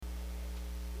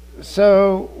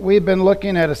So we've been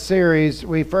looking at a series.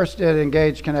 We first did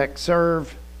Engage, Connect,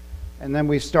 Serve, and then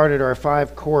we started our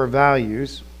 5 core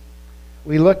values.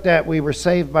 We looked at we were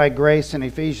saved by grace in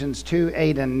Ephesians 2,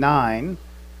 8, and 9.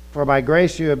 For by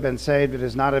grace you have been saved. It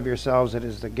is not of yourselves, it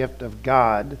is the gift of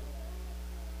God.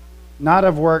 Not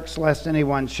of works, lest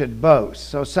anyone should boast.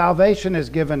 So salvation is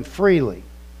given freely.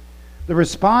 The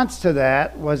response to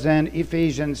that was in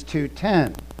Ephesians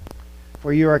 2:10.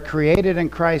 For you are created in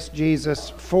Christ Jesus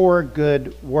for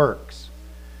good works.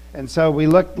 And so we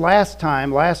looked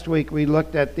last week we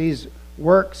looked at these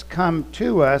works come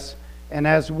to us, and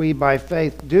as we by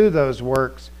faith do those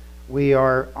works, we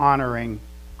are honoring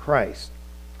Christ.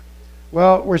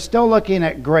 Well, we're still looking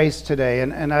at grace today,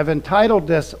 and I've entitled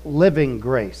this Living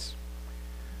Grace.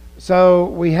 So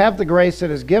we have the grace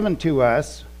that is given to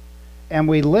us, and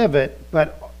we live it,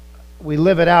 but we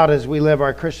live it out as we live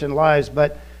our Christian lives.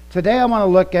 But today I want to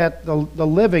look at the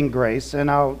living grace, and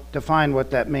I'll define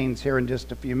what that means here in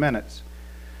just a few minutes.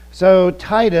 So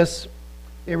Titus,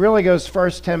 it really goes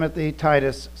 1 Timothy,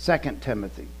 Titus, 2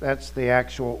 Timothy. That's the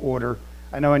actual order.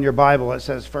 I know in your Bible it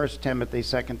says 1 Timothy,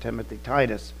 2 Timothy,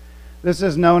 Titus. This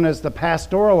is known as the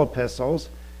pastoral epistles.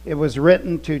 It was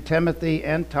written to Timothy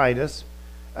and Titus,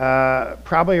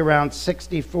 probably around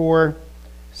 64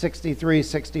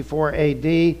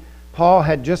 AD. Paul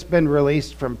had just been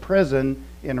released from prison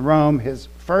in Rome, his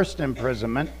first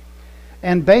imprisonment.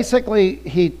 And basically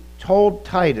he told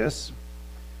Titus,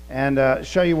 and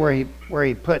show you where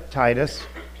he put Titus.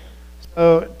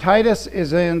 So Titus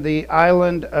is in the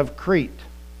island of Crete.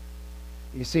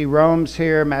 You see Rome's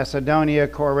here, Macedonia,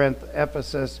 Corinth,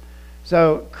 Ephesus.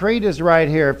 So Crete is right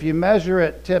here. If you measure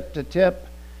it tip to tip,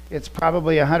 it's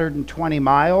probably 120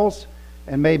 miles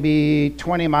and maybe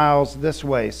 20 miles this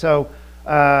way. So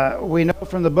we know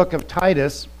from the book of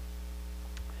Titus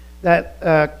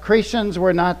that Cretans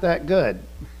were not that good.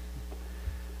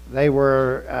 They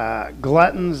were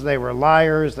gluttons, they were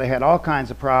liars, they had all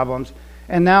kinds of problems.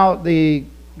 And now the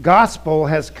gospel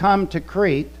has come to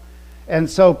Crete, and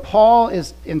so Paul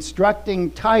is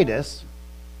instructing Titus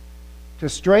to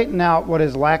straighten out what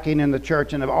is lacking in the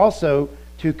church and also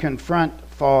to confront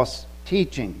false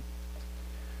teaching.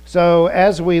 So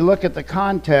as we look at the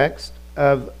context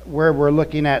of where we're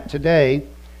looking at today,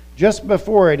 just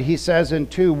before it he says in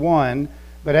 2:1,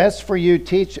 but as for you,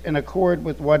 teach in accord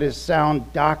with what is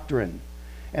sound doctrine.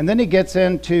 And then he gets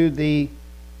into the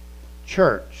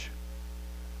church.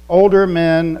 Older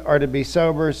men are to be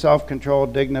sober,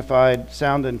 self-controlled, dignified,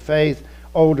 sound in faith.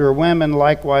 Older women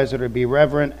likewise are to be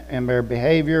reverent in their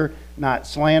behavior, not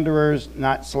slanderers,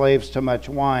 not slaves to much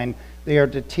wine. They are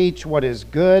to teach what is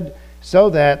good so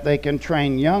that they can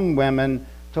train young women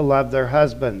to love their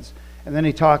husbands. And then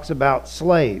he talks about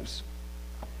slaves.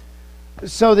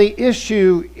 So the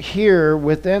issue here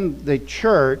within the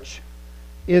church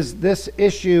is this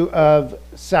issue of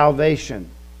salvation.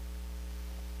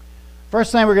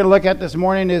 First thing we're going to look at this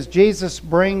morning is Jesus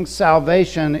brings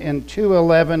salvation. In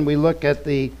 2:11 we look at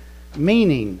the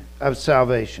meaning of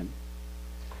salvation.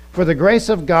 For the grace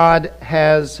of God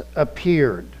has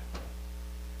appeared.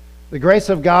 The grace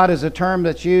of God is a term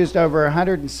that's used over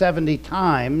 170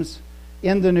 times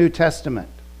in the New Testament.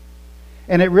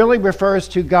 And it really refers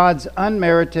to God's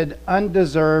unmerited,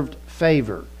 undeserved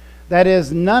favor. That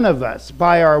is, none of us,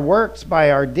 by our works,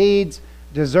 by our deeds,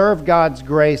 deserve God's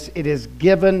grace. It is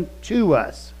given to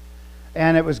us.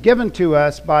 And it was given to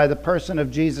us by the person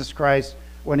of Jesus Christ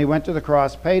when he went to the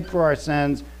cross, paid for our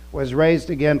sins, was raised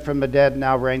again from the dead,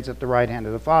 now reigns at the right hand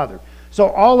of the Father. So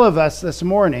all of us this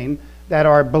morning that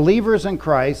are believers in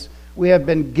Christ, we have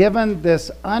been given this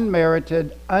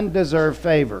unmerited, undeserved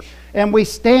favor. And we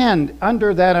stand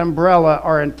under that umbrella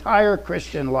our entire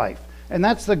Christian life. And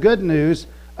that's the good news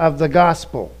of the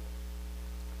gospel.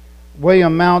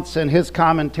 William Mounce, in his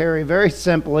commentary, very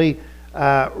simply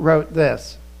wrote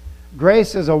this: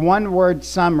 grace is a one-word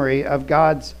summary of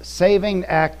God's saving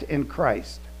act in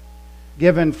Christ,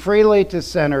 given freely to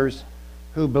sinners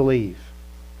who believe.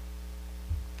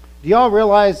 Do y'all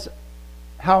realize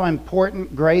how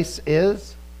important grace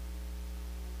is?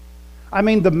 I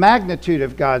mean, the magnitude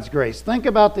of God's grace. Think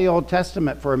about the Old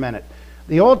Testament for a minute.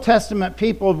 The Old Testament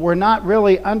people were not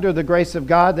really under the grace of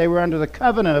God. They were under the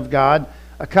covenant of God,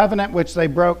 a covenant which they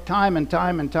broke time and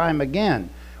time and time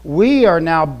again. We are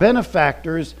now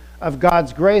benefactors of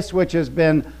God's grace, which has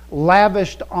been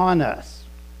lavished on us.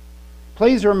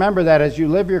 Please remember that as you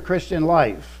live your Christian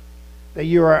life, that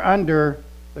you are under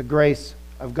the grace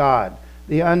of God,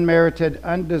 the unmerited,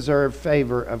 undeserved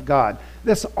favor of God.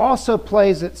 This also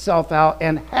plays itself out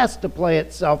and has to play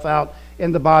itself out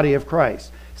in the body of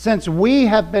Christ. Since we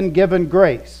have been given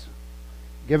grace,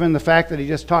 given the fact that he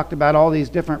just talked about all these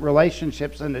different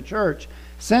relationships in the church,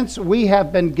 since we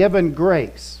have been given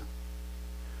grace,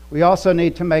 we also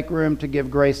need to make room to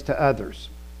give grace to others.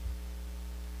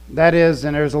 That is,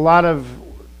 and there's a lot of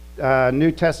New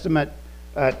Testament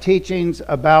teachings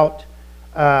about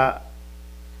not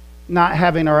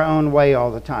having our own way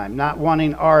all the time, not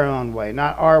wanting our own way,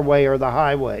 not our way or the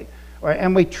highway.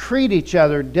 And we treat each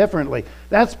other differently.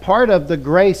 That's part of the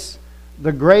grace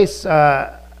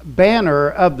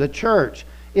banner of the church,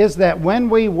 is that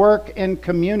when we work in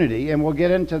community, and we'll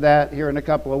get into that here in a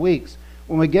couple of weeks,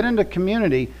 when we get into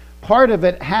community, part of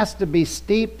it has to be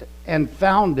steeped and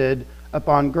founded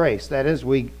upon grace. That is,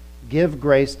 we give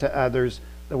grace to others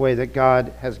the way that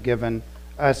God has given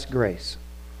us grace.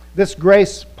 This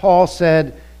grace, Paul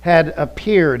said, had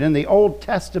appeared. In the Old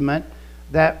Testament,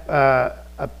 that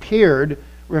appeared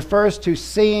refers to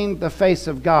seeing the face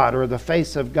of God, or the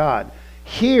face of God.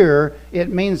 Here, it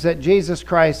means that Jesus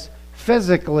Christ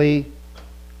physically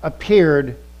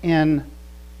appeared in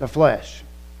the flesh.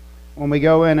 When we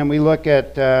go in and we look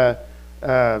at,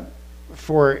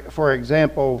 for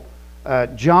example,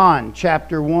 John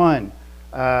chapter 1,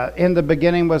 in the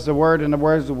beginning was the Word, and the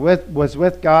Word was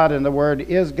with God, and the Word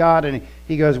is God. And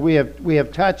he goes, we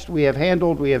have touched, we have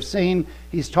handled, we have seen.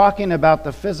 He's talking about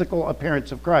the physical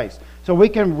appearance of Christ. So we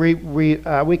can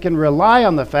rely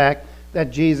on the fact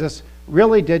that Jesus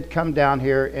really did come down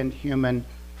here in human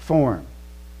form.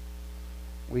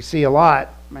 We see a lot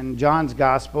in John's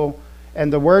Gospel.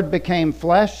 And the Word became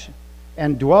flesh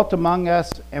and dwelt among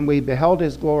us, and we beheld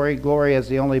his glory, glory as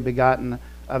the only begotten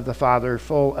of the Father,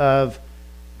 full of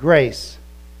grace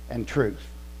and truth.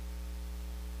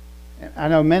 And I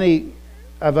know many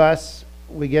of us,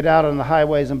 we get out on the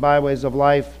highways and byways of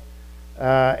life,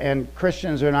 and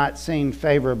Christians are not seen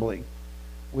favorably.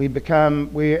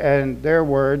 In their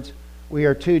words, we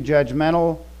are too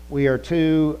judgmental, we are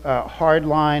too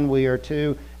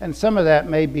hardline, and some of that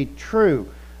may be true.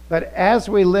 But as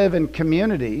we live in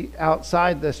community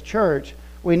outside this church,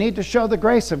 we need to show the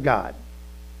grace of God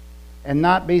and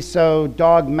not be so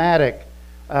dogmatic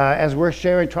as we're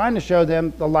trying to show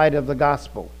them the light of the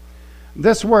gospel.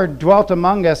 This word dwelt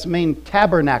among us means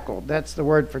tabernacled. That's the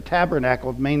word for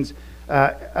tabernacled, means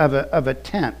of a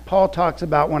tent. Paul talks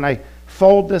about, when I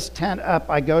fold this tent up,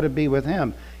 I go to be with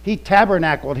him. He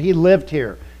tabernacled. He lived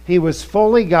here. He was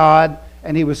fully God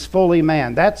and he was fully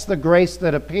man. That's the grace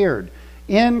that appeared.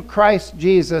 In Christ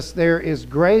Jesus, there is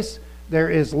grace, there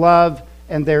is love,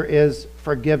 and there is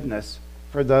forgiveness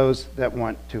for those that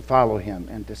want to follow him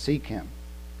and to seek him.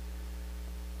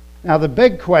 Now, the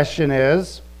big question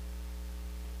is,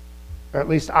 or at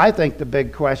least I think the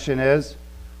big question is,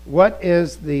 what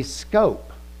is the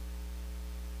scope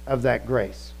of that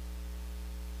grace?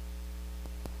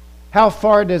 How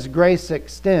far does grace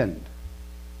extend?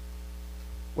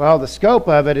 Well, the scope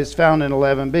of it is found in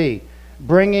 11b.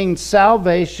 Bringing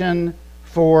salvation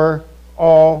for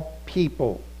all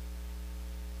people.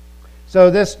 So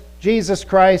this Jesus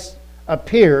Christ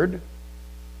appeared,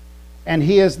 and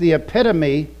he is the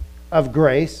epitome of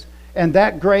grace, and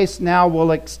that grace now will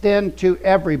extend to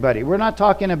everybody. We're not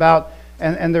talking about,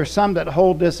 and there's some that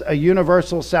hold this a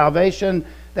universal salvation,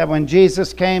 that when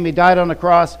Jesus came, he died on the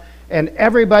cross, and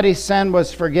everybody's sin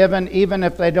was forgiven, even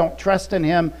if they don't trust in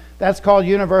him. That's called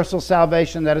universal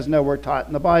salvation. That is nowhere taught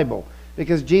in the Bible.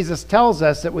 Because Jesus tells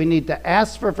us that we need to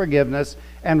ask for forgiveness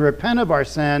and repent of our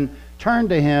sin, turn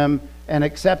to him, and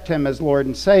accept him as Lord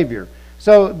and Savior.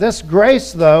 So this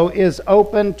grace, though, is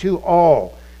open to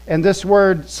all. And this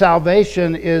word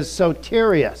salvation is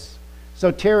soterios.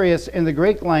 Soterios in the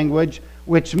Greek language,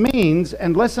 which means,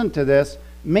 and listen to this,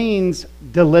 means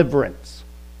deliverance.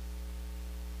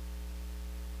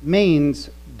 Means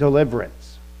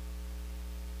deliverance.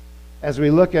 As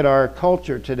we look at our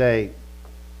culture today,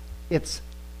 it's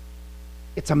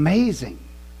amazing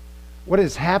what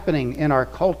is happening in our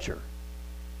culture.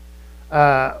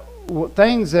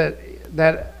 Things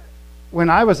that when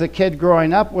I was a kid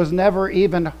growing up was never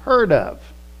even heard of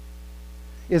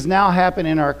is now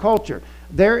happening in our culture.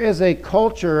 There is a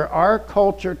culture, our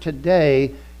culture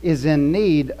today is in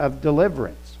need of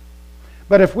deliverance.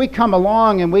 But if we come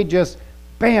along and we just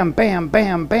bam, bam,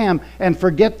 bam, bam, and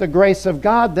forget the grace of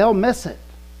God, they'll miss it.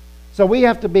 So we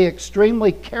have to be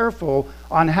extremely careful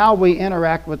on how we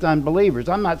interact with unbelievers.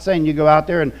 I'm not saying you go out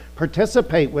there and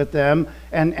participate with them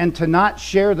and to not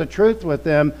share the truth with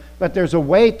them, but there's a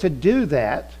way to do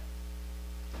that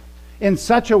in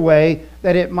such a way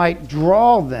that it might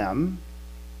draw them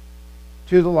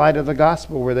to the light of the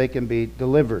gospel where they can be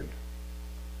delivered.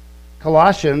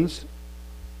 Colossians,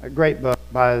 a great book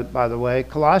by the way,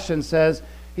 Colossians says,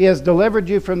 He has delivered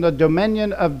you from the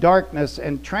dominion of darkness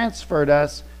and transferred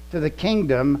us to the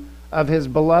kingdom of his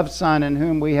beloved Son, in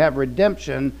whom we have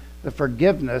redemption, the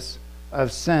forgiveness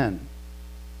of sin.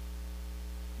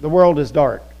 The world is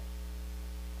dark.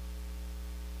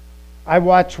 I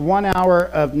watch 1 hour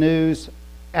of news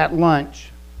at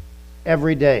lunch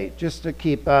every day just to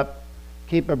keep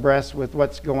abreast with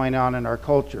what's going on in our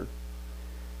culture.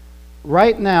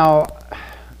 Right now,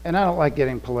 and I don't like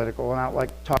getting political, and I don't like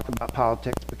to talk about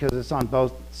politics because it's on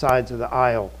both sides of the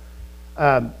aisle.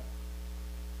 I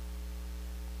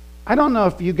don't know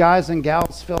if you guys and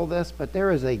gals feel this, but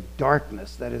there is a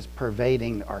darkness that is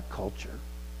pervading our culture.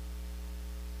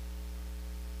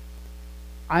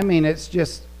 I mean, it's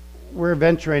just, we're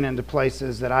venturing into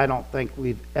places that I don't think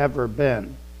we've ever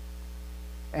been.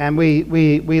 And we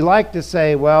like to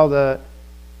say, well, the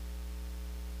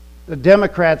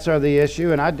Democrats are the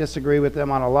issue, and I disagree with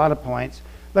them on a lot of points,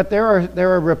 but there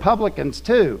are Republicans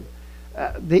too.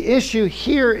 The issue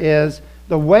here is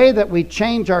the way that we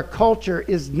change our culture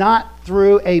is not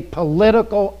through a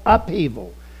political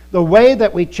upheaval. The way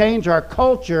that we change our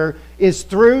culture is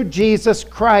through Jesus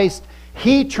Christ.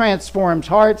 He transforms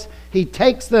hearts. He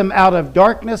takes them out of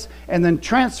darkness and then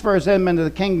transfers them into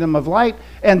the kingdom of light.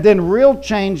 And then real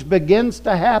change begins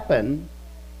to happen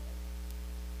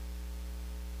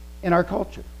in our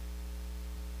culture.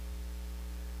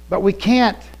 But we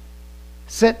can't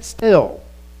sit still.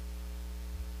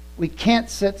 We can't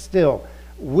sit still.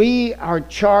 We are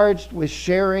charged with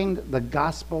sharing the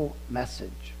gospel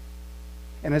message.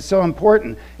 And it's so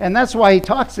important. And that's why he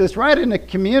talks this right in the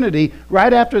community,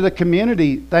 right after the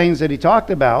community things that he talked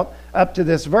about up to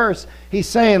this verse. He's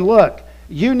saying, look,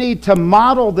 you need to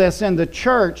model this in the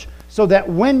church so that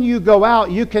when you go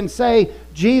out, you can say,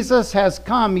 Jesus has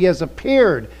come, he has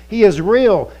appeared, he is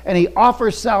real, and he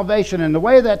offers salvation. And the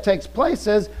way that takes place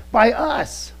is by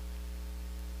us.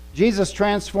 Jesus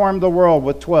transformed the world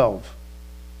with 12.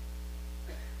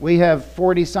 We have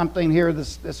 40-something here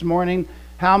this morning.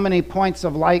 How many points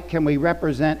of light can we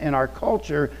represent in our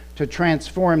culture to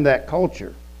transform that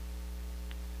culture?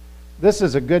 This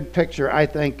is a good picture, I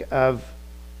think, of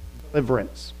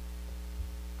deliverance.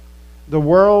 The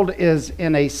world is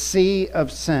in a sea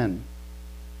of sin.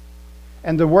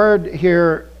 And the word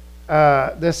here,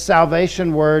 this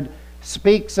salvation word,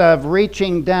 speaks of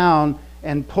reaching down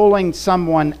and pulling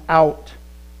someone out.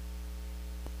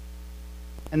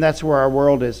 And that's where our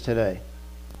world is today.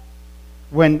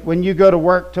 When you go to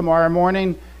work tomorrow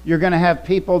morning, you're going to have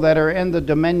people that are in the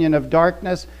dominion of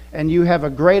darkness, and you have a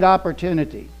great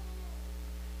opportunity.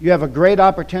 You have a great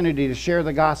opportunity to share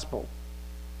the gospel.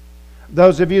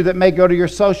 Those of you that may go to your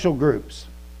social groups,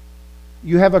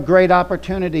 you have a great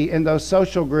opportunity in those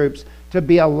social groups to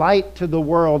be a light to the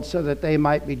world so that they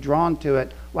might be drawn to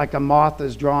it like a moth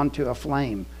is drawn to a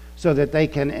flame, so that they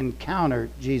can encounter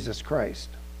Jesus Christ.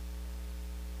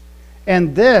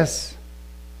 And this,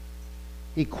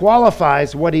 he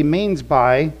qualifies what he means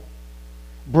by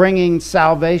bringing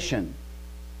salvation.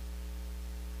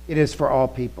 It is for all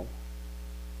people.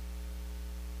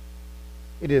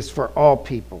 It is for all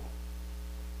people.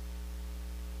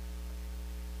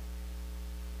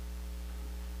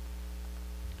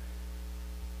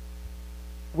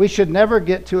 We should never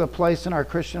get to a place in our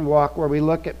Christian walk where we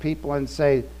look at people and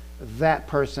say, that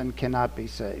person cannot be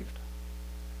saved.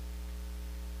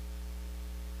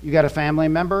 You got a family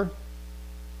member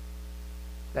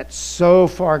that's so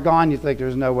far gone you think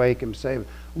there's no way he can save it.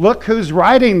 Look who's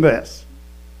writing this.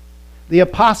 The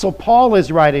Apostle Paul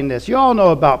is writing this. You all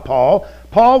know about Paul.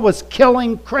 Paul was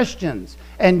killing Christians.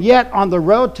 And yet on the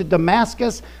road to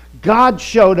Damascus, God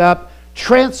showed up,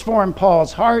 transformed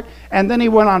Paul's heart, and then he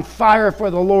went on fire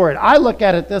for the Lord. I look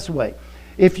at it this way.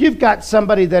 If you've got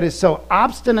somebody that is so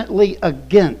obstinately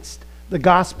against the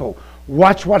gospel,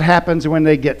 watch what happens when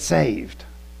they get saved.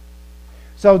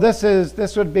 So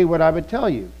this would be what I would tell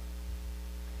you.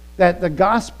 That the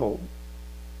gospel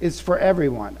is for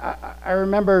everyone. I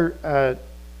remember,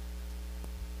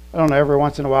 I don't know, every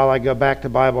once in a while I go back to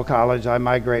Bible college. I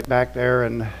migrate back there,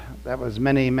 and that was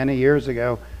many, many years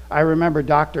ago. I remember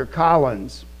Dr.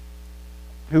 Collins,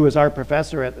 who was our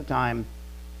professor at the time,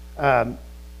 and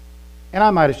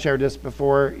I might have shared this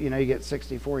before. You know, you get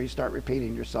 64, you start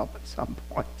repeating yourself at some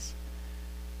points.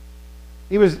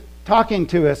 He was talking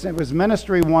to us. It was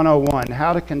Ministry 101,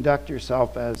 how to conduct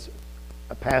yourself as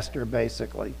a pastor,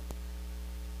 basically.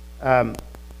 I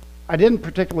didn't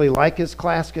particularly like his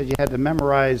class because you had to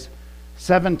memorize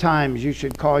 7 times you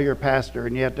should call your pastor,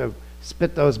 and you had to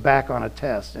spit those back on a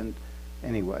test. And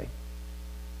anyway,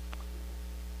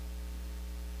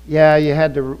 yeah, you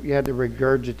had to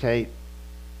regurgitate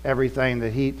everything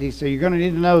that he said. You're going to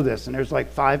need to know this, and there's like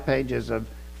 5 pages of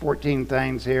 14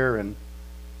 things here. And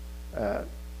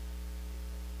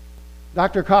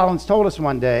Dr. Collins told us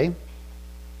one day,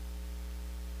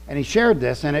 and he shared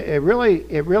this, and it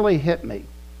really hit me.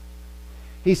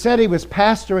 He said he was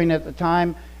pastoring at the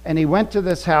time, and he went to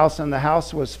this house, and the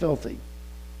house was filthy.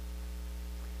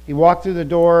 He walked through the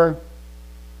door.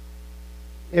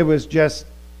 It was just,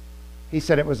 he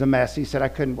said it was a mess. He said, I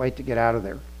couldn't wait to get out of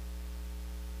there.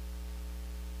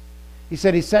 He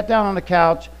said he sat down on the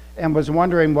couch and was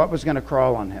wondering what was going to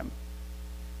crawl on him.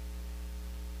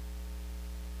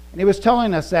 And he was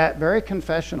telling us that very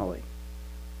confessionally.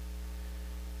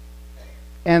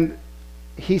 And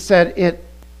he said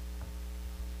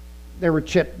there were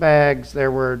chip bags, there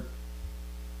were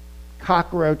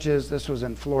cockroaches. This was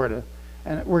in Florida.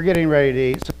 And we're getting ready to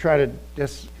eat, so try to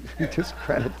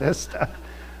discredit this stuff.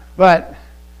 But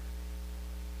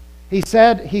he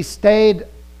said he stayed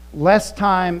less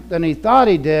time than he thought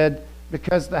he did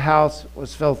because the house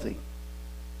was filthy.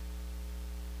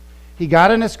 He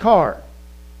got in his car.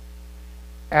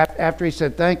 After he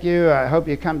said, thank you, I hope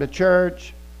you come to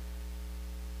church.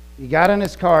 He got in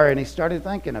his car and he started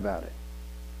thinking about it.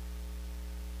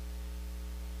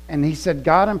 And he said,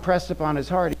 God impressed upon his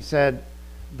heart. He said,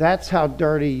 that's how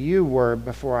dirty you were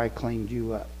before I cleaned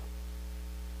you up.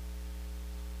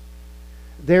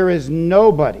 There is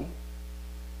nobody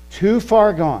too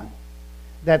far gone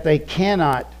that they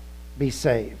cannot be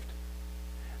saved.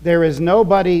 There is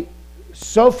nobody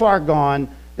so far gone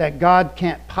that God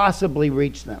can't possibly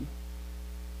reach them.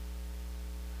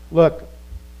 Look,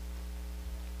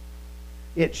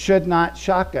 it should not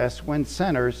shock us when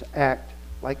sinners act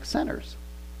like sinners.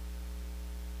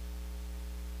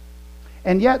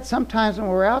 And yet, sometimes when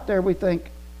we're out there, we think,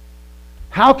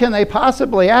 how can they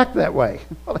possibly act that way?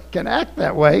 Well, they can act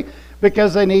that way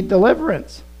because they need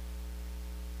deliverance.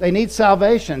 They need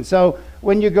salvation. So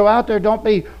when you go out there, don't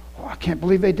be, oh, I can't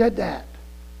believe they did that.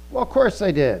 Well, of course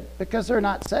they did, because they're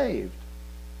not saved.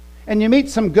 And you meet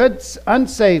some good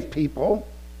unsaved people,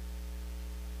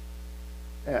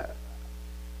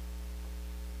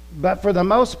 but for the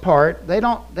most part, they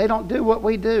don't do what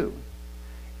we do.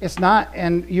 It's not,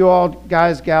 and you all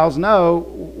guys, gals know,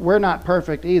 we're not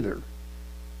perfect either.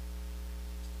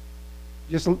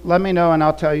 Just let me know and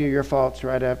I'll tell you your faults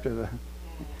right after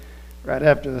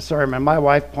the sermon. My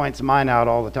wife points mine out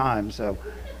all the time. So,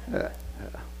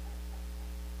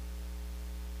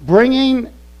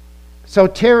 bringing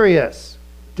soterias,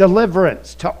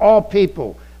 deliverance to all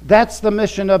people. That's the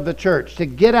mission of the church, to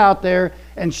get out there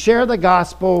and share the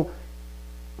gospel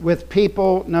with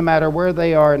people no matter where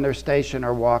they are in their station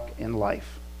or walk in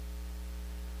life.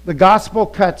 The gospel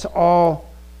cuts all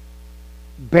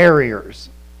barriers,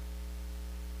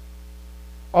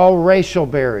 all racial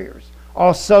barriers,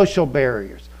 all social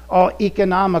barriers, all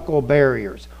economical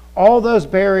barriers. All those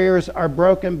barriers are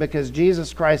broken because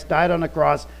Jesus Christ died on the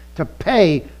cross to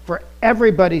pay for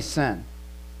everybody's sin.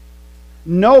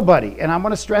 Nobody, and I'm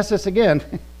going to stress this again,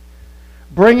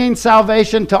 bringing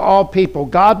salvation to all people.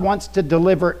 God wants to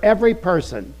deliver every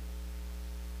person.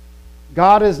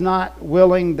 God is not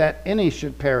willing that any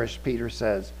should perish, Peter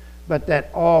says, but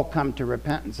that all come to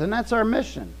repentance. And that's our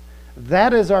mission.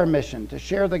 That is our mission, to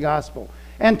share the gospel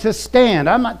and to stand.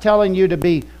 I'm not telling you to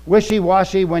be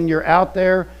wishy-washy when you're out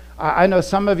there. I know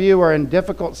some of you are in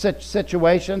difficult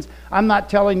situations. I'm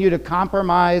not telling you to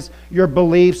compromise your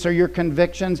beliefs or your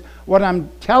convictions. What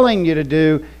I'm telling you to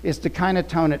do is to kind of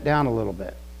tone it down a little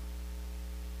bit.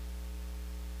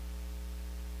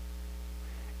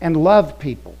 And love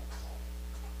people.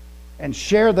 And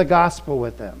share the gospel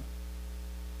with them.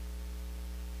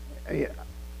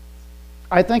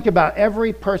 I think about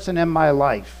every person in my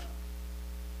life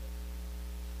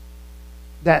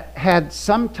that had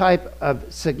some type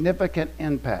of significant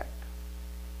impact.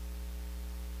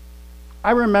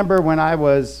 I remember when I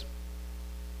was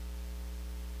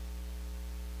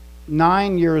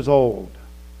 9 years old,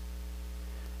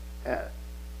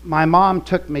 my mom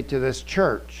took me to this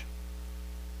church.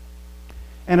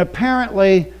 And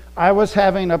apparently, I was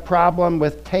having a problem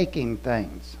with taking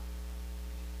things.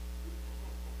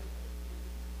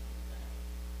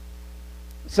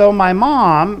 So my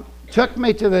mom took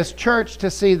me to this church to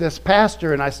see this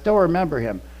pastor, and I still remember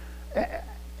him.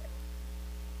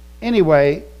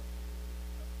 Anyway,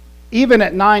 even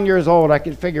at 9 years old, I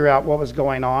could figure out what was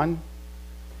going on.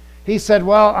 He said,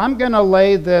 well, I'm going to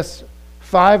lay this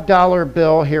 $5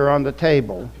 bill here on the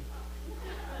table.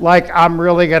 Like I'm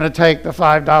really going to take the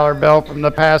 $5 bill from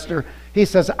the pastor. He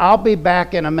says, I'll be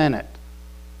back in a minute.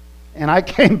 And I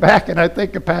came back, and I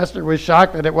think the pastor was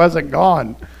shocked that it wasn't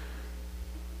gone.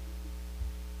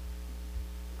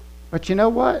 But you know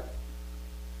what?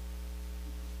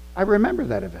 I remember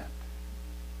that event.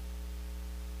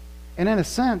 And in a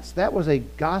sense, that was a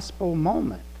gospel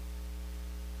moment.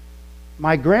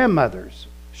 My grandmothers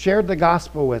shared the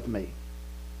gospel with me.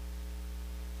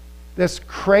 This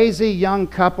crazy young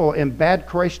couple in Bad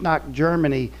Kreuznach,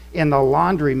 Germany, in the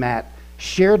laundromat,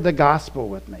 shared the gospel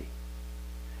with me.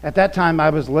 At that time, I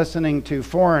was listening to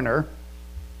Foreigner,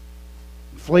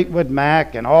 Fleetwood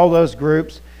Mac, and all those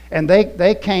groups, and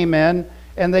they came in,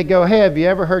 and they go, "Hey, have you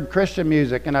ever heard Christian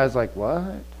music?" And I was like,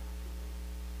 "What?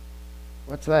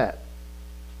 What's that?"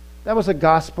 That was a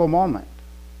gospel moment.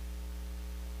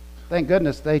 Thank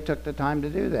goodness they took the time to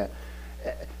do that.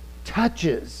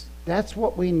 Touches. That's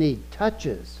what we need,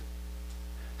 touches.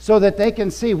 So that they can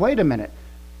see, wait a minute,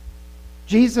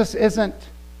 Jesus isn't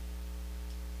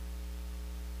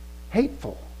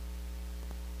hateful.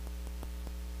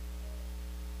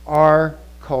 Our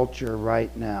culture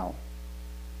right now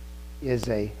is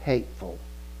a hateful,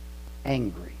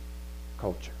 angry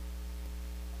culture.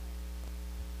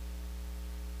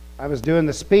 I was doing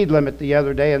the speed limit the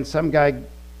other day, and some guy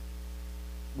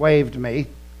waved me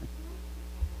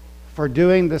for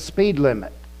doing the speed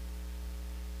limit.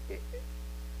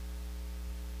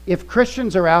 If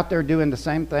Christians are out there doing the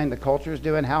same thing the culture is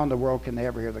doing, how in the world can they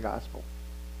ever hear the gospel?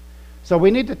 So we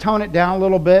need to tone it down a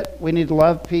little bit. We need to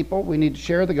love people. We need to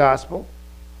share the gospel,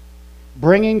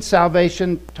 bringing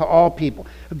salvation to all people.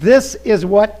 This is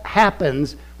what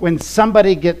happens when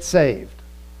somebody gets saved.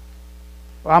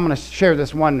 Well, I'm going to share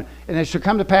this one. "And it shall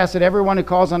come to pass that everyone who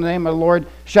calls on the name of the Lord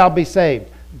shall be saved."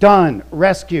 Done,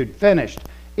 rescued, finished.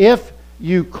 If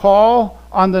you call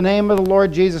on the name of the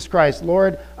Lord Jesus Christ,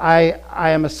 "Lord, I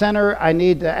am a sinner. I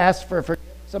need to ask for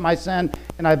forgiveness of my sin,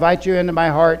 and I invite you into my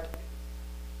heart,"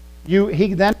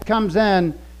 he then comes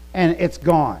in, and it's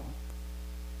gone.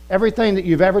 Everything that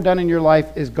you've ever done in your life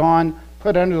is gone,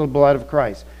 put under the blood of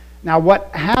Christ. Now,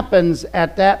 what happens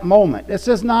at that moment? This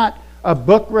is not a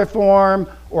book reform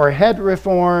or head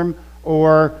reform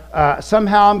or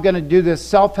somehow I'm going to do this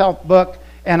self-help book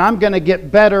and I'm going to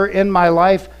get better in my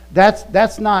life.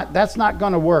 That's not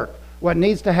going to work. What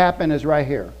needs to happen is right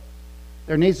here.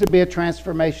 There needs to be a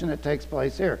transformation that takes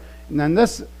place here. And then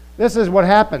this is what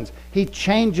happens. He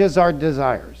changes our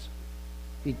desires.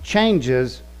 He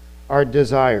changes our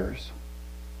desires.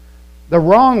 The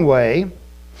wrong way,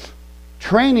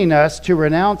 training us to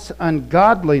renounce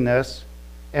ungodliness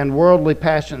and worldly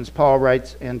passions, Paul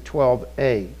writes in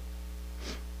 12a.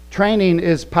 Training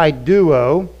is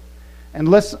paiduo. And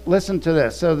listen to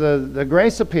this. So the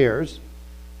grace appears,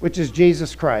 which is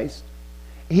Jesus Christ.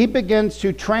 He begins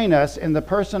to train us in the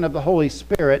person of the Holy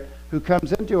Spirit who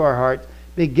comes into our heart,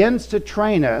 begins to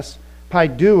train us,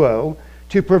 paiduo,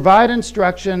 to provide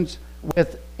instructions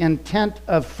with intent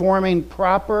of forming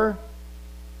proper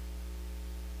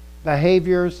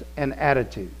behaviors and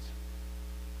attitudes.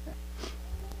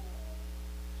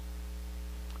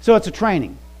 So it's a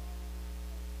training.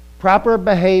 Proper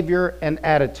behavior and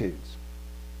attitudes.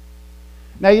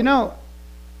 Now, you know,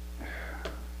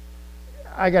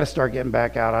 I got to start getting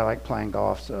back out. I like playing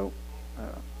golf, so.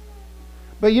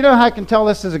 But you know how I can tell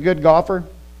this is a good golfer?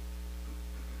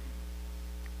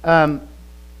 Well,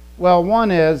 one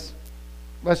is,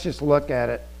 let's just look at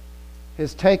it.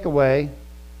 His takeaway,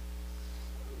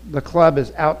 the club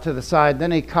is out to the side.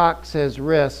 Then he cocks his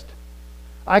wrist.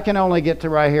 I can only get to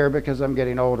right here because I'm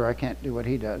getting older. I can't do what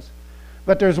he does.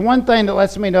 But there's one thing that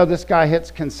lets me know this guy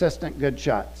hits consistent good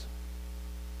shots.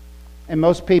 And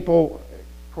most people,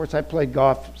 of course, I played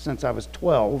golf since I was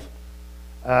 12.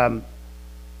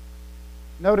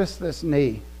 Notice this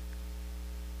knee.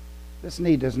 This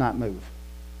knee does not move.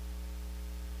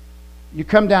 You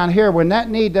come down here, when that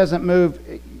knee doesn't move,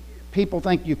 people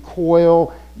think you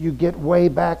coil, you get way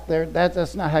back there.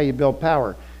 That's not how you build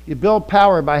power. You build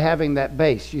power by having that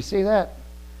base. You see that?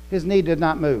 His knee did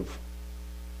not move.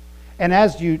 And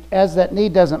as that knee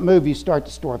doesn't move, you start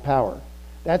to store power.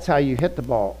 That's how you hit the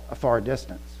ball a far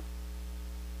distance.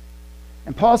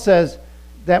 And Paul says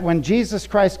that when Jesus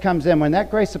Christ comes in, when that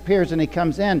grace appears and he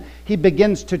comes in, he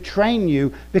begins to train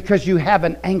you because you have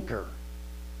an anchor.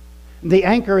 The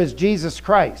anchor is Jesus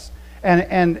Christ.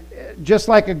 And just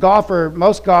like a golfer,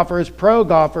 most golfers, pro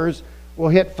golfers, will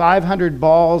hit 500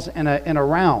 balls in a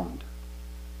round.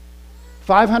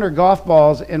 500 golf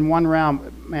balls in one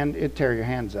round, man, it'd tear your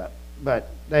hands up. But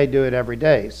they do it every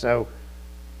day, so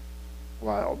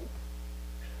wild.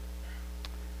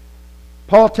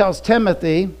 Paul tells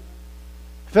Timothy,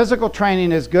 physical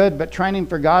training is good, but training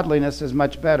for godliness is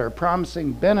much better,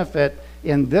 promising benefit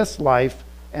in this life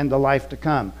and the life to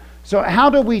come. So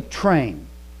how do we train?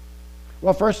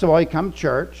 Well, first of all, you come to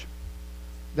church.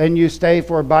 Then you stay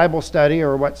for Bible study,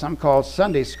 or what some call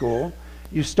Sunday school.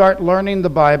 You start learning the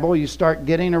Bible. You start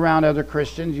getting around other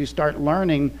Christians. You start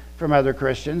learning from other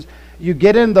Christians. You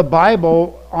get in the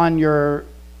Bible on your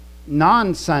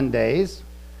non-Sundays.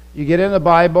 You get in the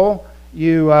Bible,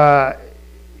 you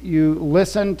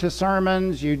listen to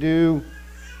sermons, you do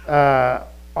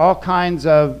all kinds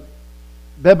of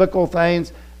biblical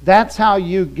things. That's how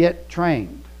you get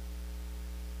trained.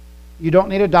 You don't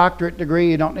need a doctorate degree,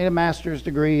 you don't need a master's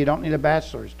degree, you don't need a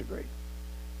bachelor's degree.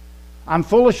 I'm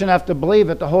foolish enough to believe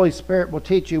that the Holy Spirit will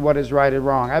teach you what is right and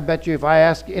wrong. I bet you if I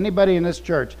ask anybody in this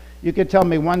church, you could tell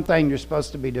me one thing you're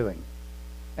supposed to be doing.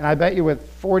 And I bet you with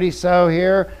 40 so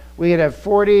here, we'd have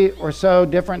 40 or so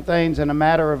different things in a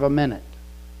matter of a minute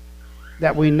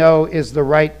that we know is the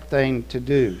right thing to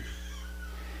do.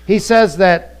 He says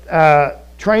that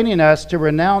training us to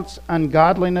renounce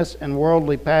ungodliness and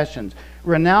worldly passions.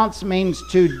 Renounce means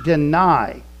to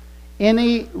deny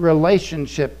any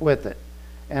relationship with it.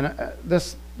 And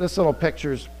this little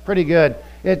picture is pretty good.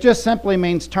 It just simply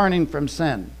means turning from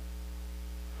sin.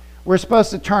 We're supposed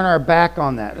to turn our back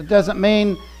on that. It doesn't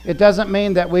mean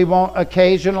that we won't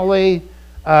occasionally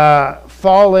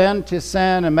fall into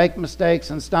sin and make mistakes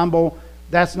and stumble.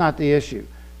 That's not the issue.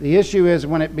 The issue is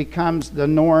when it becomes the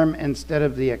norm instead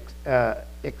of the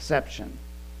exception.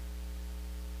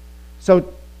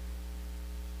 So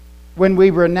when we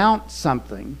renounce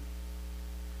something,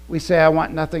 we say, I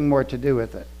want nothing more to do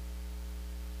with it.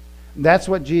 That's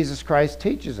what Jesus Christ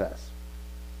teaches us.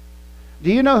 Do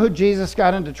you know who Jesus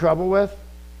got into trouble with?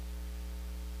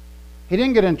 He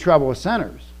didn't get in trouble with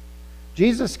sinners.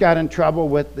 Jesus got in trouble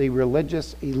with the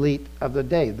religious elite of the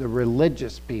day, the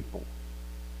religious people.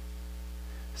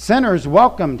 Sinners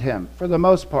welcomed him for the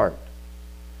most part.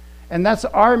 And that's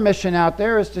our mission out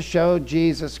there, is to show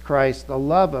Jesus Christ, the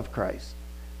love of Christ,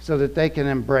 so that they can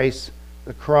embrace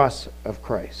the cross of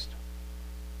Christ.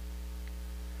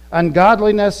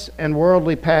 Ungodliness and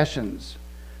worldly passions.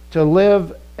 To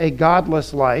live a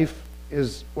godless life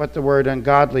is what the word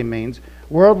ungodly means.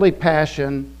 Worldly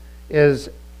passion is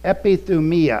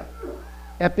epithumia.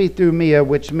 Epithumia,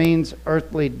 which means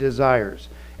earthly desires.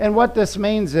 And what this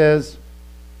means is,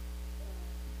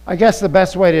 I guess the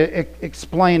best way to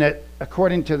explain it,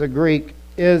 according to the Greek,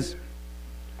 is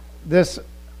this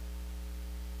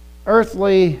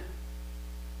earthly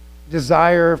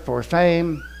desire for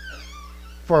fame,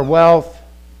 for wealth,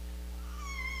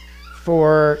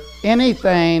 for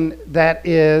anything that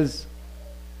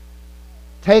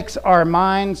takes our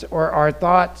minds or our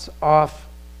thoughts off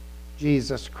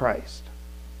Jesus Christ.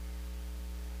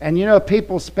 And you know,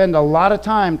 people spend a lot of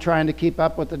time trying to keep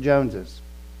up with the Joneses.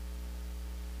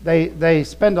 They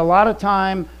spend a lot of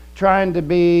time trying to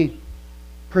be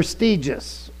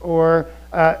prestigious or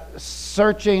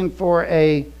searching for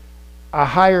a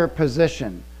higher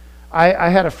position. I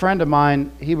had a friend of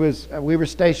mine. We were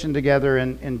stationed together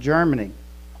in Germany,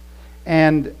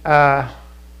 and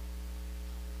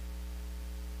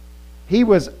he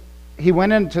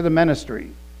went into the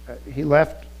ministry. He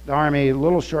left the army a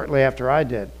little shortly after I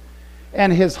did,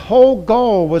 and his whole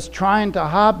goal was trying to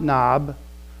hobnob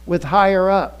with higher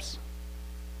ups.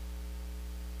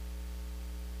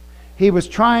 He was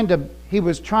trying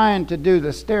to do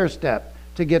the stair step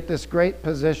to get this great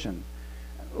position.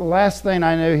 Last thing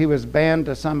I knew, he was banned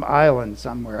to some island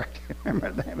somewhere. I can't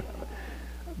remember the name of it.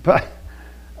 But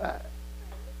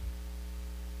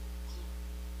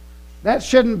that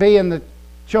shouldn't be in the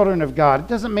children of God. It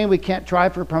doesn't mean we can't try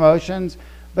for promotions,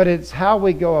 but it's how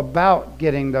we go about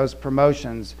getting those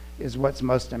promotions is what's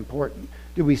most important.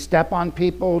 Do we step on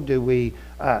people? Do we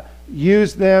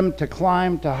use them to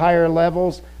climb to higher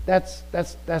levels? That's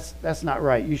not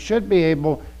right. You should be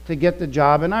able to get the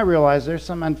job, and I realize there's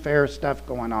some unfair stuff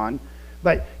going on,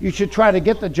 but you should try to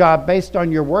get the job based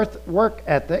on your work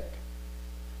ethic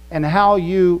and how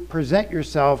you present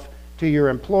yourself to your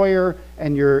employer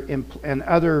and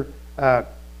other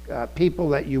people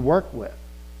that you work with.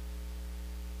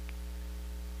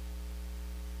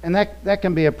 And that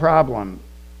can be a problem.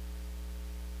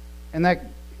 And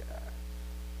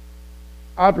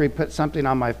Audrey put something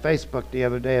on my Facebook the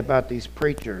other day about these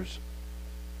preachers.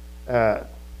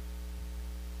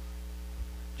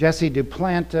 Jesse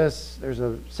Duplantis, there's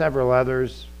several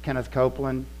others, Kenneth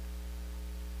Copeland.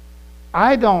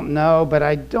 I don't know, but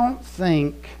I don't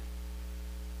think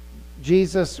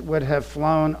Jesus would have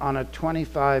flown on a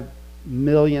 $25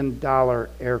 million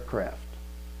aircraft.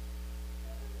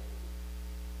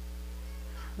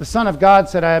 The Son of God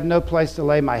said, I have no place to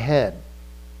lay my head.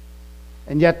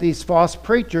 And yet these false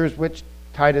preachers, which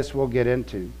Titus will get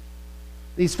into,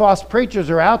 these false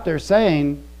preachers are out there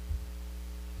saying,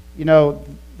 you know,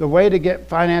 the way to get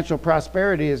financial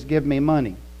prosperity is give me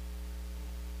money.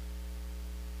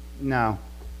 No.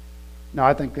 No,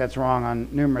 I think that's wrong on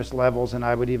numerous levels, and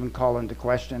I would even call into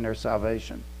question their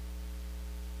salvation.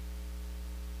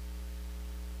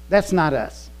 That's not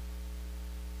us.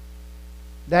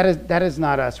 That is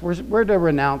not us. We're to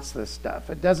renounce this stuff.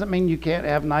 It doesn't mean you can't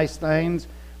have nice things,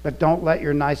 but don't let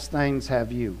your nice things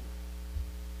have you.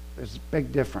 There's a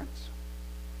big difference.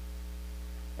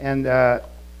 And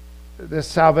this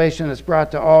salvation is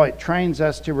brought to all. It trains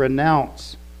us to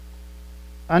renounce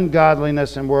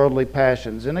ungodliness and worldly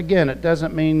passions. And again, it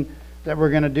doesn't mean that we're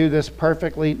going to do this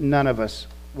perfectly. None of us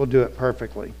will do it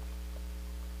perfectly.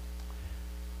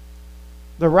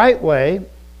 The right way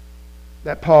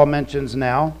that Paul mentions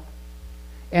now,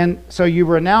 and so you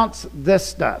renounce this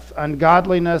stuff,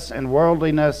 ungodliness and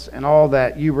worldliness and all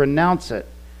that. You renounce it,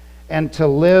 and to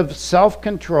live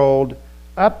self-controlled,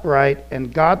 upright,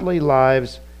 and godly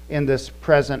lives in this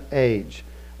present age.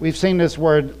 We've seen this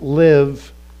word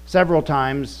live several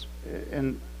times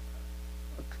in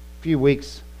a few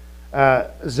weeks.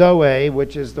 Zoe,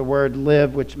 which is the word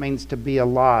live, which means to be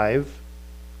alive.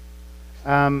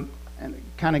 And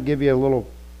kind of give you a little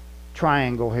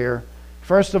triangle here.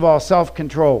 First of all,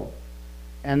 self-control.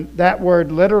 And that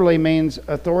word literally means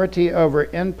authority over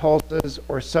impulses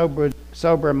or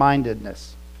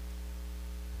sober-mindedness.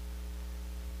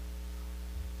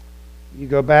 You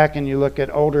go back and you look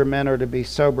at older men are to be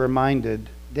sober-minded,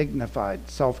 dignified,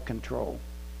 self-control.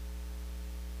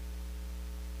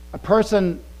 A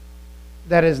person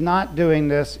that is not doing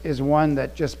this is one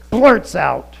that just blurts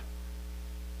out.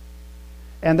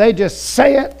 And they just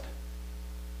say it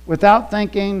without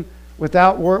thinking,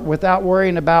 without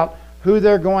worrying about who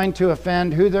they're going to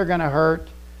offend, who they're going to hurt.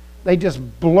 They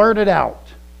just blurt it out.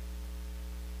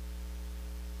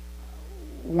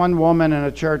 One woman in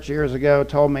a church years ago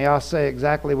told me, I'll say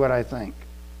exactly what I think.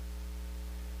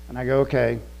 And I go,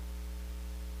 okay.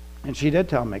 And she did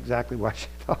tell me exactly what she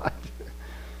thought.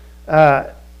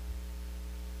 But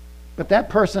that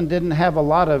person didn't have a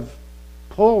lot of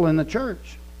pull in the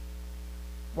church.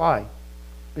 Why?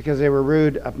 Because they were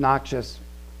rude, obnoxious.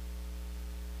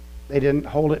 They didn't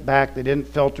hold it back. They didn't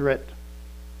filter it.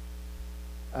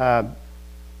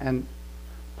 And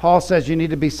Paul says you need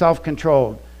to be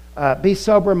self-controlled. Be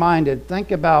sober-minded.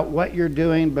 Think about what you're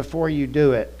doing before you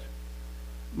do it.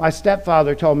 My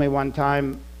stepfather told me one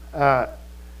time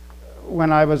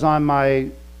when I was on my,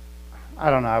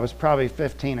 I was probably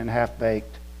 15 and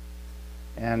half-baked.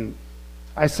 And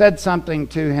I said something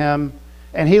to him,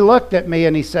 and he looked at me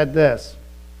and he said this: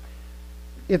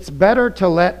 it's better to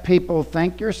let people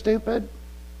think you're stupid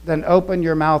than open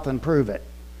your mouth and prove it.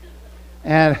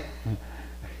 And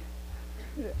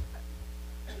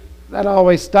that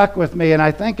always stuck with me, and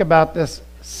I think about this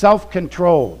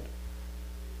self-controlled.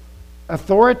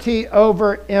 Authority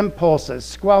over impulses.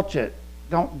 Squelch it.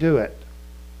 Don't do it.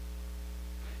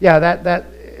 Yeah, that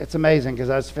it's amazing because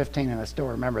I was 15 and I still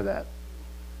remember that.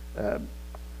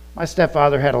 My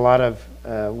stepfather had a lot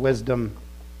of wisdom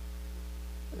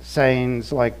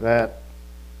sayings like that.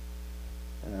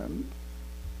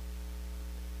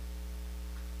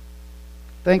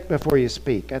 Think before you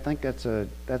speak. I think that's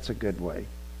a good way.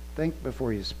 Think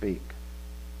before you speak.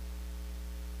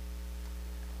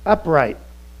 Upright,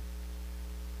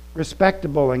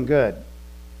 respectable, and good.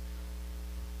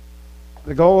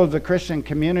 The goal of the Christian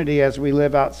community as we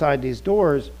live outside these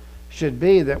doors should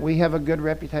be that we have a good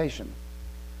reputation.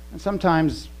 And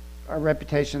sometimes our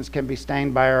reputations can be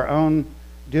stained by our own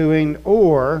doing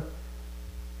or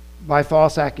by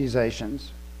false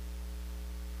accusations.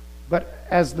 But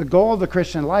as the goal of the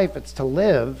Christian life, it's to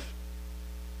live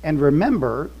and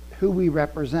remember who we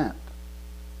represent.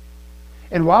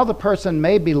 And while the person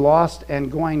may be lost and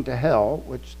going to hell,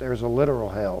 which there's a literal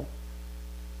hell,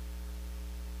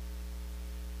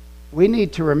 we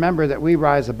need to remember that we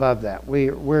rise above that.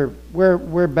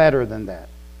 We're better than that.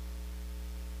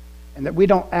 And that we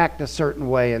don't act a certain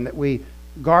way, and that we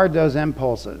guard those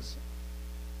impulses.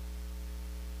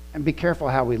 And be careful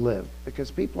how we live,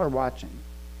 because people are watching.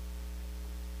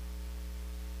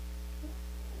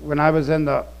 When I was in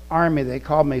the Army, they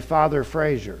called me Father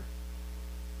Frazier.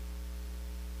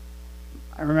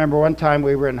 I remember one time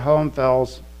we were in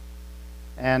Hohenfels,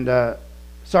 and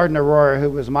Sergeant Aurora, who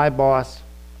was my boss,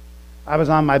 I was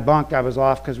on my bunk. I was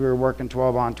off because we were working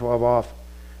 12 on, 12 off.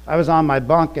 I was on my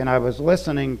bunk, and I was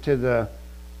listening to the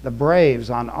Braves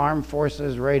on Armed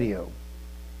Forces radio.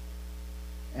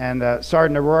 And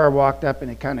Sergeant Aurora walked up,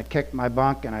 and he kind of kicked my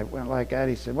bunk, and I went like that.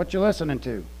 He said, "What you listening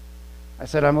to?" I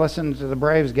said, "I'm listening to the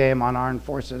Braves game on Armed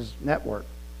Forces Network."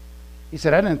 He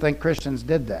said, "I didn't think Christians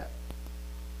did that."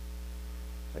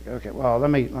 Like, okay, well,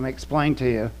 let me explain to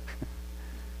you.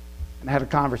 And I had a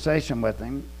conversation with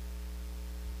him.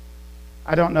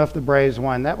 I don't know if the Braves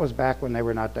won. That was back when they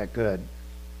were not that good.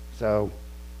 So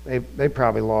they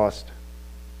probably lost.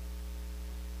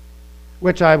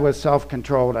 Which I was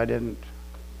self-controlled. I didn't.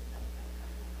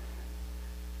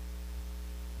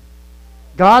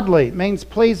 Godly means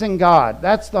pleasing God.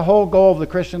 That's the whole goal of the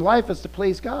Christian life, is to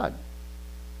please God.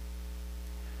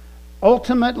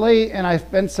 Ultimately, and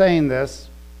I've been saying this,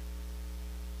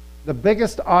 the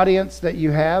biggest audience that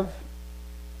you have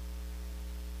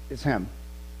is Him.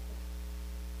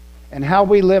 And how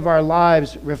we live our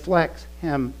lives reflects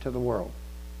Him to the world.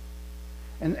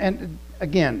 And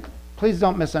again, please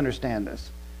don't misunderstand this.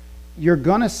 You're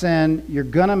going to sin, you're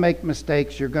going to make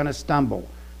mistakes, you're going to stumble.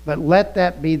 But let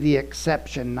that be the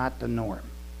exception, not the norm.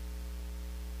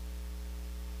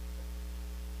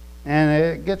 And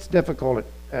it gets difficult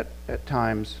at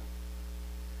times.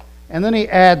 And then he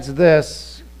adds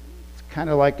this, it's kind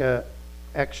of like an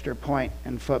extra point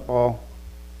in football.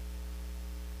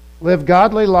 Live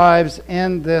godly lives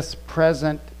in this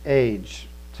present age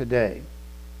today.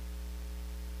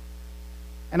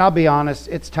 And I'll be honest,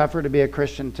 it's tougher to be a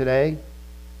Christian today.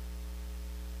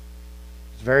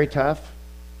 It's very tough.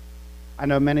 I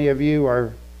know many of you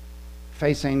are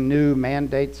facing new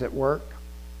mandates at work.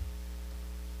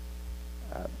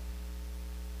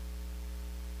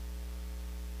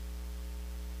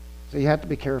 So you have to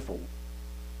be careful.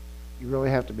 You really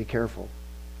have to be careful.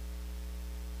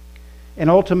 And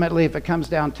ultimately, if it comes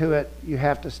down to it, you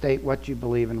have to state what you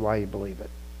believe and why you believe it.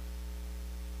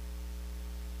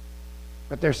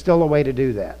 But there's still a way to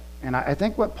do that. And I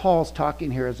think what Paul's talking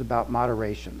here is about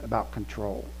moderation, about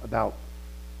control, about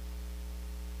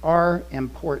our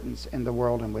importance in the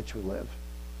world in which we live.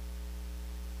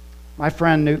 My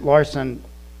friend Newt Larson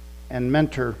and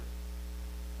mentor,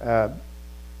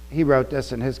 he wrote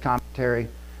this in his commentary.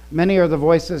 Many are the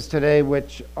voices today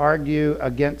which argue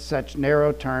against such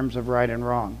narrow terms of right and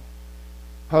wrong.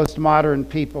 Postmodern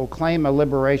people claim a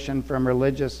liberation from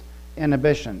religious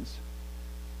inhibitions.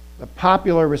 The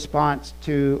popular response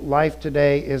to life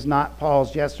today is not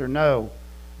Paul's yes or no,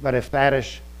 but a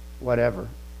faddish whatever.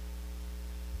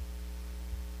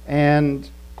 And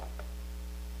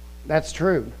that's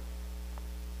true.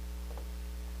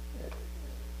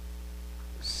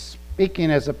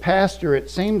 Speaking as a pastor, it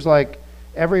seems like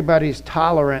everybody's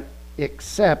tolerant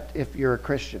except if you're a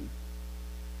Christian.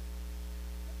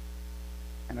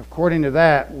 And according to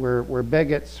that, we're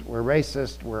bigots, we're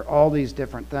racist, we're all these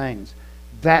different things.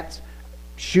 That's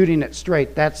shooting it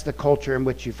straight. That's the culture in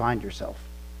which you find yourself.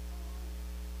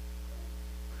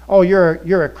 Oh,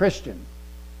 you're a Christian.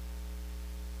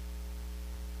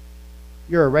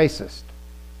 You're a racist.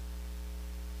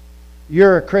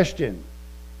 You're a Christian.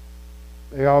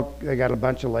 They got a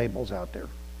bunch of labels out there.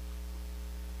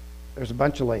 There's a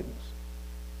bunch of labels.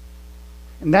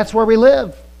 And that's where we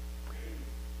live.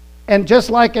 And just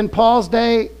like in Paul's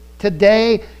day,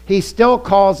 today, he still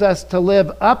calls us to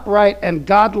live upright and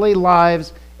godly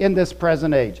lives in this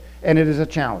present age. And it is a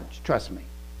challenge, trust me.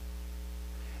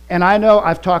 And I know,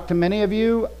 I've talked to many of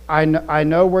you. I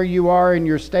know where you are in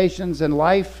your stations in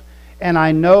life. And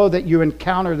I know that you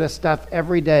encounter this stuff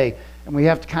every day. And we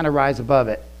have to kind of rise above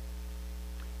it.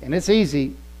 And it's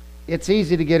easy. It's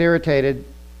easy to get irritated.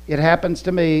 It happens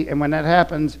to me. And when that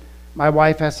happens, my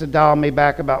wife has to dial me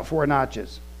back about 4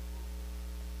 notches.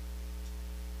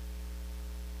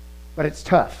 But it's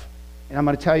tough. And I'm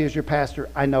going to tell you as your pastor,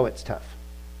 I know it's tough.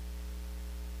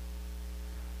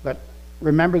 But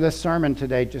remember this sermon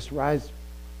today, just rise.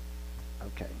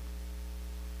 Okay.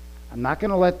 I'm not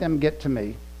going to let them get to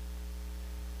me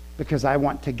because I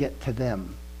want to get to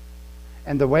them.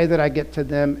 And the way that I get to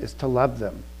them is to love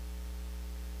them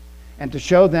and to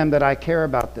show them that I care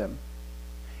about them.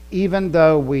 Even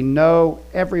though we know,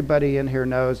 everybody in here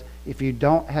knows, if you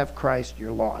don't have Christ,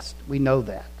 you're lost. We know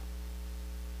that.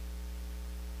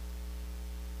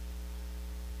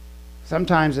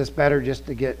 Sometimes it's better just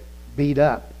to get beat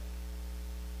up.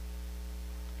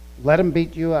 Let them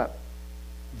beat you up.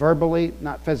 Verbally,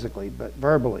 not physically, but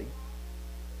verbally.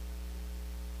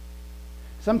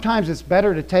 Sometimes it's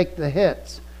better to take the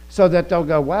hits so that they'll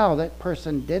go, wow, that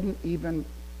person didn't even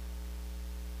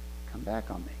come back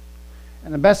on me.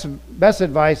 And the best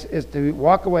advice is to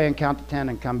walk away and count to 10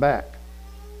 and come back.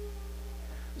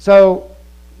 So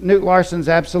Newt Larson's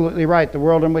absolutely right. The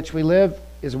world in which we live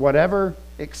is whatever,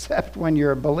 except when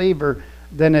you're a believer,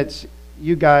 then it's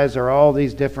you guys are all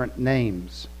these different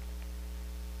names.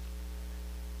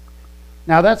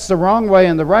 Now that's the wrong way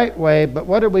and the right way, but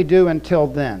what do we do until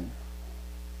then?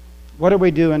 What do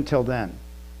we do until then?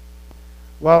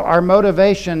 Well, our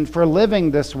motivation for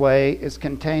living this way is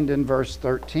contained in verse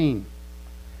 13.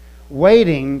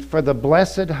 Waiting for the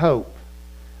blessed hope,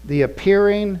 the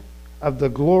appearing of the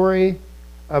glory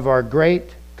of our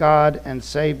great God and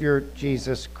Savior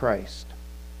Jesus Christ.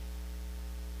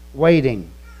 Waiting.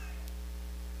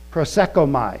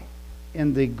 Prosekomai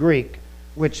in the Greek,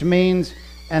 which means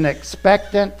an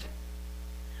expectant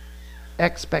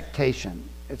expectation.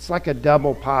 It's like a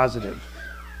double positive.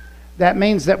 That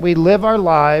means that we live our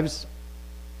lives,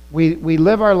 we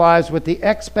live our lives with the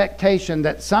expectation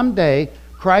that someday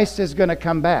Christ is going to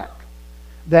come back.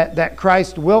 That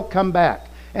Christ will come back.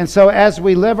 And so as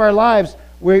we live our lives,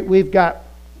 we've got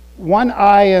one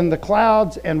eye in the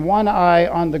clouds and one eye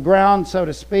on the ground, so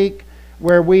to speak,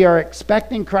 where we are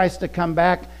expecting Christ to come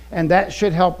back, and that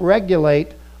should help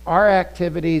regulate our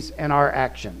activities and our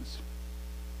actions.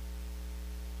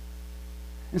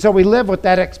 And so we live with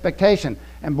that expectation.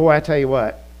 And boy, I tell you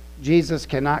what, Jesus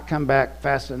cannot come back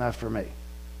fast enough for me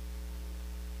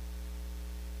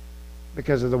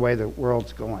because of the way the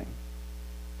world's going.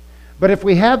 But if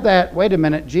we have that, wait a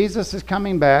minute, Jesus is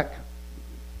coming back,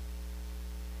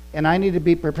 and I need to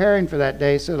be preparing for that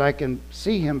day so that I can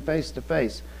see him face to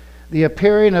face. The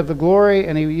appearing of the glory,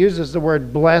 and he uses the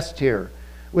word blessed here,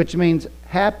 which means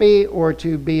happy or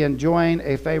to be enjoying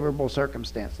a favorable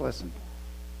circumstance. Listen.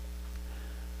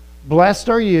 Blessed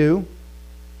are you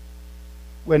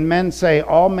when men say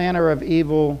all manner of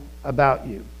evil about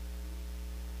you,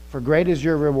 for great is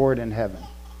your reward in heaven.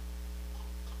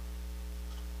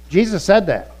 Jesus said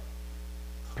that.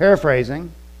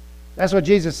 Paraphrasing, that's what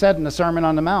Jesus said in the Sermon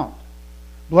on the Mount.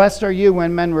 Blessed are you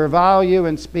when men revile you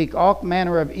and speak all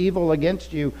manner of evil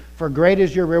against you, for great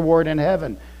is your reward in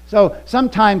heaven. So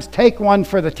sometimes take one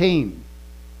for the team.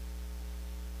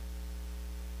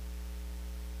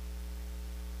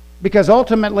 Because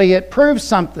ultimately it proves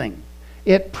something.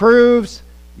 It proves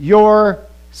your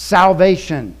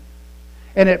salvation.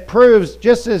 And it proves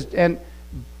just as, and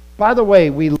by the way,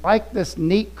 we like this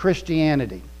neat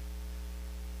Christianity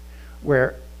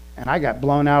where, and I got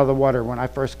blown out of the water when I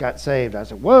first got saved. I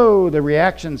said, whoa, the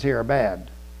reactions here are bad.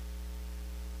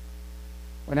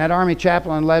 When that army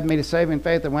chaplain led me to saving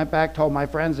faith, I went back, told my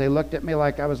friends, they looked at me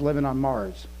like I was living on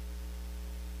Mars.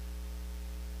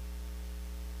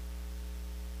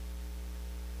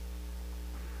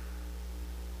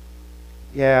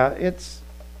 Yeah, it's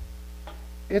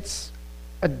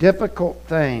a difficult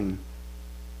thing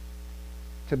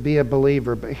to be a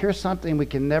believer, but here's something we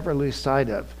can never lose sight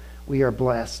of. We are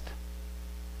blessed.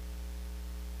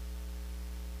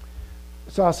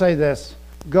 So I'll say this,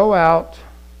 go out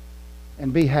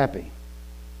and be happy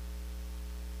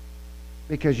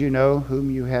because you know whom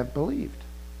you have believed.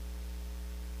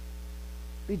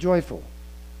 Be joyful.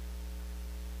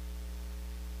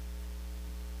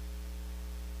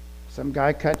 Some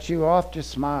guy cuts you off,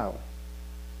 just smile.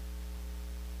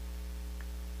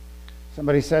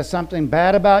 Somebody says something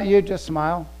bad about you, just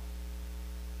smile.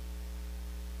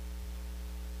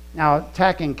 Now,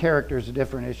 attacking character is a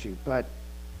different issue, but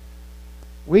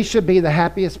we should be the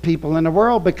happiest people in the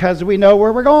world because we know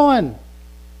where we're going.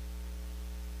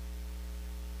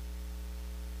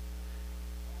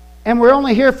 And we're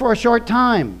only here for a short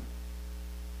time.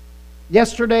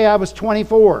 Yesterday I was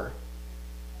 24.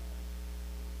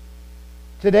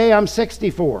 Today I'm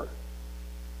 64.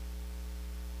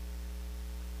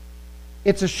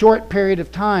 It's a short period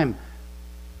of time.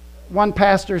 One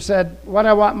pastor said, what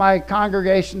I want my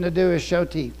congregation to do is show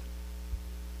teeth.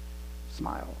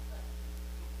 Smile.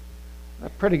 A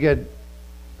pretty good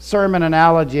sermon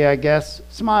analogy, I guess.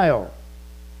 Smile.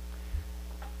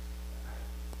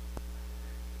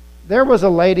 There was a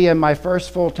lady in my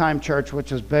first full-time church,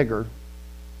 which was bigger.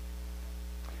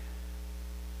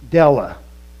 Della.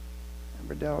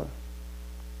 Remember Della?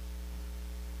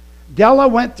 Della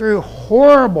went through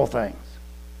horrible things.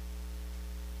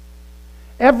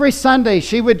 Every Sunday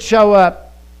she would show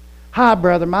up, hi,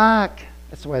 Brother Mike.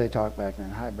 That's the way they talked back then.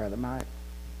 Hi, Brother Mike.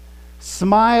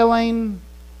 Smiling.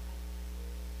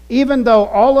 Even though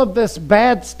all of this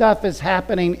bad stuff is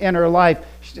happening in her life,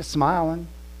 she's just smiling.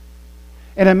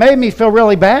 And it made me feel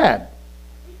really bad.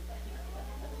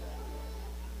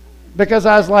 Because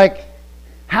I was like,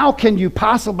 how can you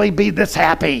possibly be this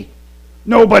happy?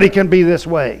 Nobody can be this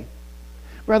way.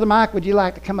 Brother Mike, would you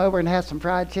like to come over and have some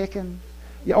fried chicken?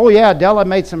 Oh yeah, Della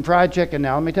made some fried chicken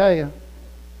now, let me tell you.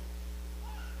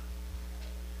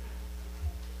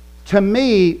 To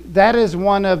me, that is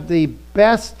one of the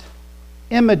best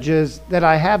images that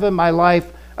I have in my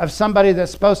life of somebody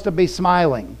that's supposed to be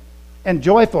smiling and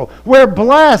joyful. We're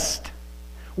blessed.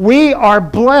 We are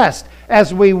blessed.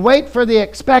 As we wait for the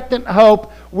expectant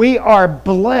hope, we are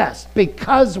blessed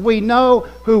because we know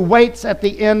who waits at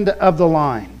the end of the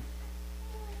line.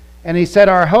 And he said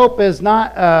our hope is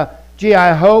not, gee,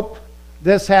 I hope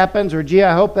this happens, or gee,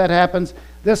 I hope that happens.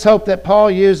 This hope that Paul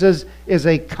uses is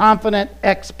a confident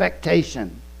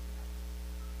expectation.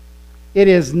 It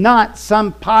is not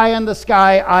some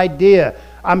pie-in-the-sky idea.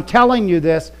 I'm telling you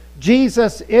this,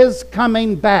 Jesus is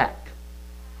coming back.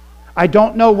 I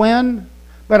don't know when,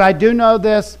 but I do know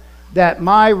this, that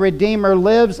my Redeemer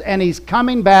lives and He's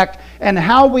coming back. And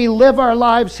how we live our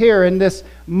lives here in this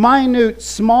minute,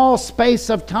 small space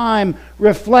of time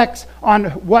reflects on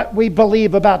what we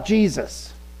believe about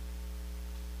Jesus.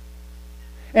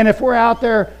 And if we're out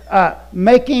there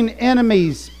making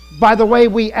enemies by the way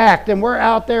we act, and we're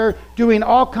out there doing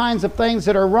all kinds of things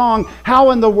that are wrong,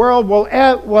 how in the world will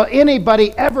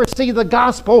anybody ever see the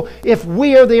gospel if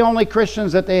we are the only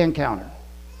Christians that they encounter?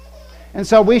 And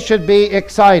so we should be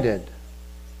excited.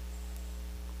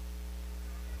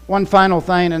 One final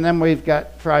thing, and then we've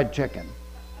got fried chicken.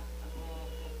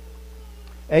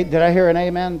 Hey, did I hear an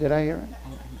amen? Did I hear it?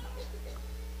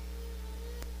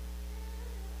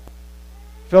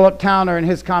 Philip Towner, in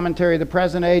his commentary, The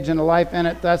Present Age and the Life in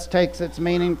It, thus takes its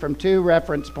meaning from two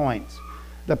reference points.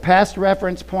 The past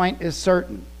reference point is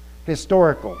certain,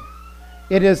 historical.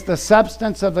 It is the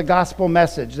substance of the gospel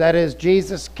message. That is,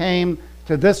 Jesus came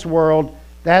to this world.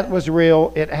 That was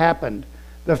real. It happened.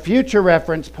 The future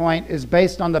reference point is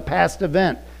based on the past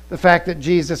event, the fact that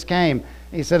Jesus came.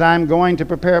 He said, I'm going to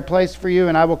prepare a place for you,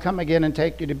 and I will come again and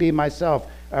take you to be myself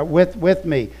with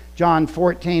me. John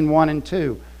 14, 1 and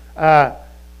 2.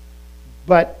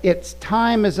 But its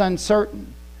time is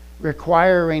uncertain,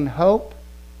 requiring hope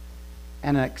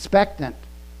and an expectant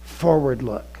forward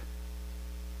look.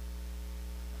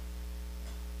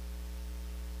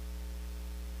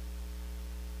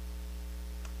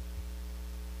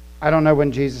 I don't know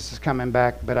when Jesus is coming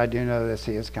back, but I do know this,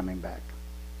 He is coming back.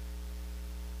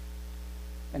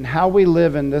 And how we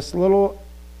live in this little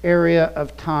area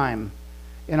of time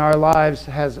in our lives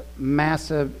has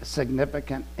massive,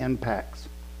 significant impacts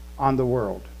on the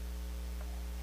world.